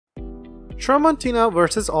Tramontina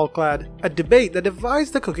versus All-Clad, a debate that divides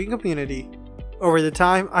the cooking community. Over the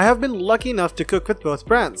time, I have been lucky enough to cook with both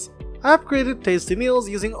brands. I have created tasty meals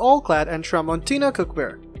using All-Clad and Tramontina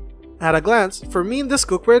cookware. At a glance, for me in this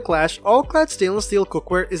cookware clash, All-Clad stainless steel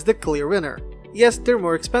cookware is the clear winner. Yes, they're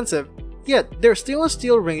more expensive, yet their stainless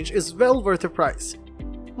steel range is well worth the price.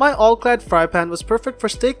 My All-Clad fry pan was perfect for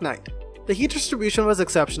steak night. The heat distribution was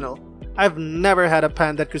exceptional. I've never had a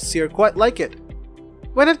pan that could sear quite like it.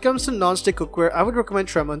 When it comes to non-stick cookware, I would recommend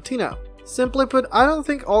Tramontina. Simply put, I don't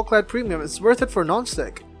think All-Clad Premium is worth it for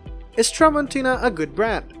non-stick. Is Tramontina a good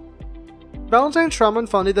brand? Valentine Tramon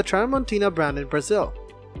founded the Tramontina brand in Brazil.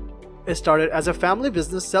 It started as a family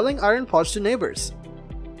business selling iron pots to neighbors.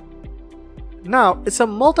 Now, it's a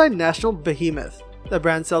multinational behemoth. The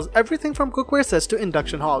brand sells everything from cookware sets to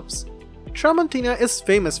induction hobs. Tramontina is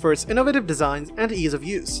famous for its innovative designs and ease of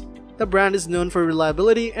use. The brand is known for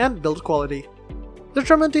reliability and build quality. The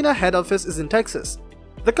Tramontina head office is in Texas.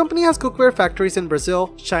 The company has cookware factories in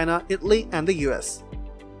Brazil, China, Italy, and the US.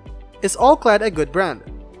 Is All-Clad a good brand?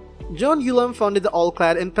 John Ulam founded the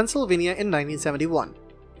All-Clad in Pennsylvania in 1971.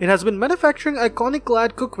 It has been manufacturing iconic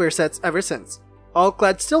clad cookware sets ever since.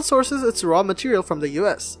 All-Clad still sources its raw material from the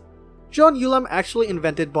US. John Ulam actually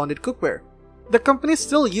invented bonded cookware. The company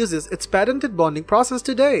still uses its patented bonding process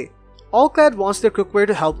today. All-Clad wants their cookware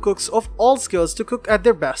to help cooks of all skills to cook at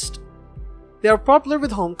their best. They are popular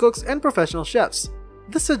with home cooks and professional chefs.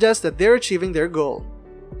 This suggests that they are achieving their goal.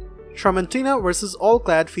 Tramontina versus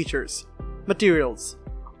All-Clad features. Materials.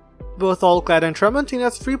 Both All-Clad and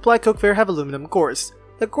Tramontina's Tri-Ply cookware have aluminum cores.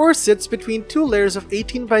 The core sits between two layers of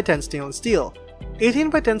 18x10 stainless steel.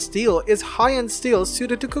 18x10 steel is high-end steel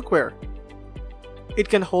suited to cookware. It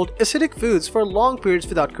can hold acidic foods for long periods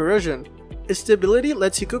without corrosion. Its stability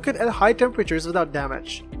lets you cook it at high temperatures without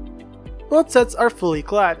damage. Both sets are fully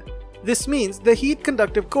clad. This means the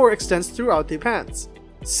heat-conductive core extends throughout the pans.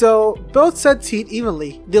 So, both sets heat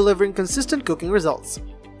evenly, delivering consistent cooking results.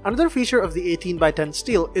 Another feature of the 18x10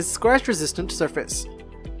 steel is scratch-resistant surface.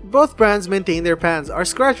 Both brands maintain their pans are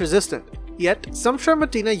scratch-resistant, yet some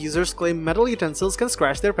Tramontina users claim metal utensils can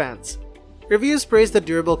scratch their pans. Reviews praise the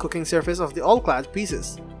durable cooking surface of the All-Clad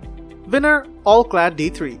pieces. Winner: All-Clad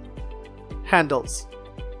D3. Handles.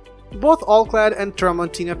 Both All-Clad and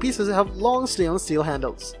Tramontina pieces have long stainless steel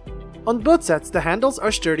handles. On both sets, the handles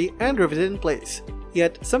are sturdy and riveted in place,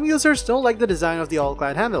 yet some users don't like the design of the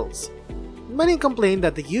All-Clad handles. Many complain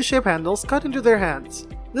that the U-shaped handles cut into their hands.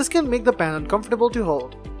 This can make the pan uncomfortable to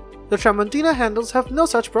hold. The Tramontina handles have no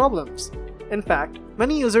such problems. In fact,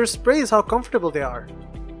 many users praise how comfortable they are.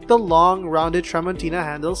 The long, rounded Tramontina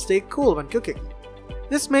handles stay cool when cooking.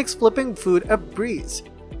 This makes flipping food a breeze.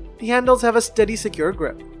 The handles have a steady, secure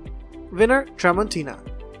grip. Winner: Tramontina.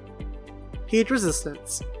 Heat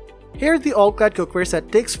resistance. Here, the All-Clad cookware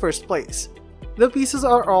set takes first place. The pieces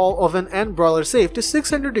are all oven and broiler safe to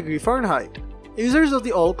 600°F. Users of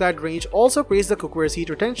the All-Clad range also praise the cookware's heat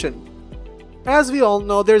retention. As we all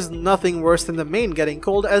know, there's nothing worse than the main getting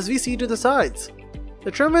cold as we see to the sides.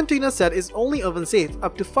 The Tramontina set is only oven safe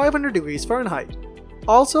up to 500°F.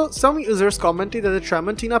 Also, some users commented that the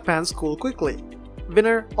Tramontina pans cool quickly.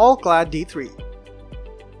 Winner: All-Clad D3.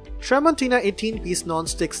 Tramontina 18-piece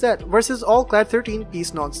non-stick set versus All-Clad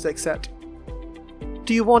 13-piece non-stick set.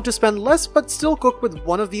 Do you want to spend less but still cook with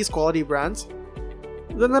one of these quality brands?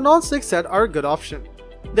 Then the non-stick set are a good option.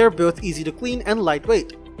 They're both easy to clean and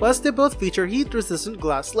lightweight, plus they both feature heat-resistant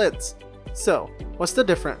glass lids. So, what's the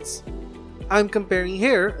difference? I'm comparing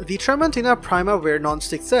here the Tramontina Prima Ware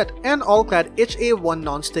non-stick set and All-Clad HA1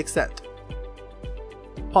 non-stick set.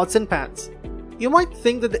 Pots and pans. You might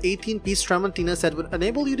think that the 18-piece Tramontina set would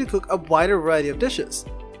enable you to cook a wider variety of dishes.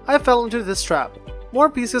 I fell into this trap. More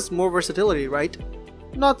pieces, more versatility, right?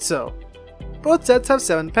 Not so. Both sets have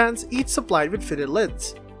 7 pans, each supplied with fitted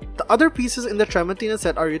lids. The other pieces in the Tramontina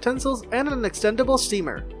set are utensils and an extendable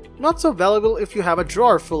steamer. Not so valuable if you have a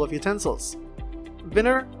drawer full of utensils.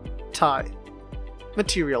 Winner: tie.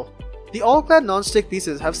 Material. The All-Clad non-stick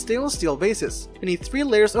pieces have stainless steel bases beneath 3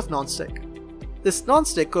 layers of non-stick. This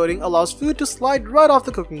non-stick coating allows food to slide right off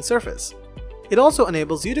the cooking surface. It also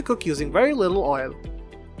enables you to cook using very little oil.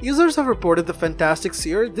 Users have reported the fantastic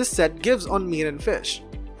sear this set gives on meat and fish.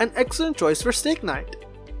 An excellent choice for steak night.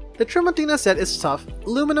 The Tramontina set is tough,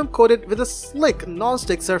 aluminum coated with a slick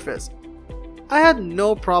non-stick surface. I had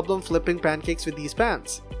no problem flipping pancakes with these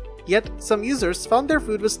pans. Yet, some users found their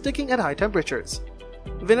food was sticking at high temperatures.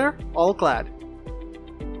 Winner: All-Clad.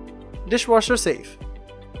 Dishwasher safe.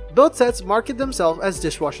 Both sets market themselves as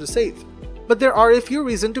dishwasher safe, but there are a few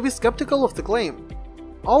reasons to be skeptical of the claim.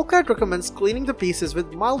 All-Clad recommends cleaning the pieces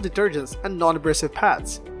with mild detergents and non-abrasive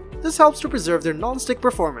pads. This helps to preserve their non-stick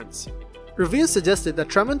performance. Reviews suggested that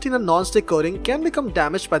Tramontina non-stick coating can become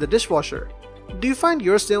damaged by the dishwasher. Do you find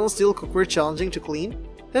your stainless steel cookware challenging to clean?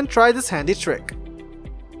 Then try this handy trick.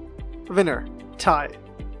 Winner: tie.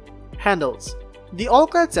 Handles. The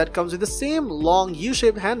All-Clad set comes with the same long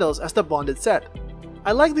U-shaped handles as the bonded set.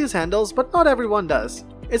 I like these handles, but not everyone does.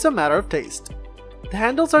 It's a matter of taste. The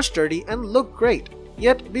handles are sturdy and look great,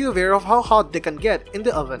 yet be aware of how hot they can get in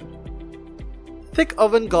the oven. Thick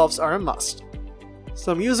oven gauze are a must.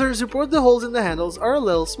 Some users report the holes in the handles are a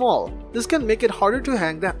little small. This can make it harder to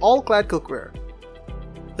hang the All-Clad cookware.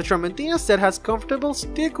 The Tramontina set has comfortable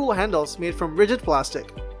stay-cool handles made from rigid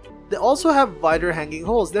plastic. They also have wider hanging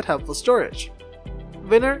holes that help for storage.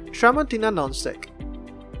 Winner: Tramontina non-stick.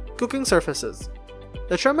 Cooking surfaces.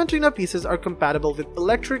 The Tramontina pieces are compatible with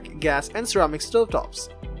electric, gas, and ceramic stovetops.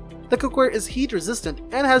 The cookware is heat resistant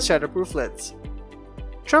and has shatterproof lids.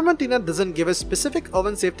 Tramontina doesn't give a specific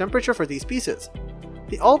oven-safe temperature for these pieces.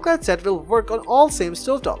 The All-Clad set will work on all same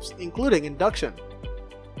stovetops, including induction.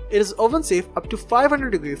 It is oven-safe up to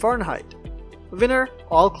 500° Fahrenheit. Winner: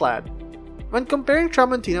 All-Clad. When comparing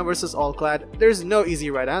Tramontina versus All-Clad, there is no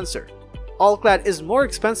easy right answer. All-Clad is more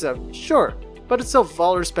expensive, sure, but it's a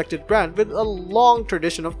well-respected brand with a long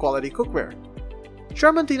tradition of quality cookware.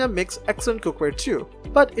 Tramontina makes excellent cookware too,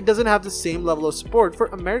 but it doesn't have the same level of support for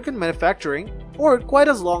American manufacturing or quite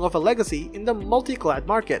as long of a legacy in the multi-clad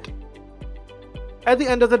market. At the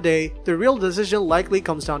end of the day, the real decision likely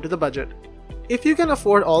comes down to the budget. If you can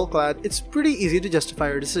afford All-Clad, it's pretty easy to justify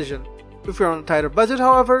your decision. If you're on a tighter budget,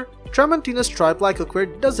 however, Tramontina's Tri-Ply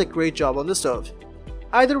cookware does a great job on the stove.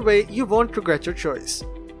 Either way, you won't regret your choice.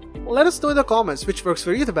 Let us know in the comments which works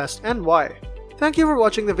for you the best and why. Thank you for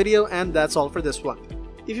watching the video, and that's all for this one.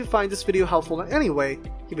 If you find this video helpful in any way,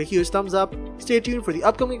 give a huge thumbs up, stay tuned for the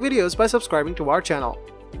upcoming videos by subscribing to our channel.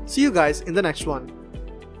 See you guys in the next one.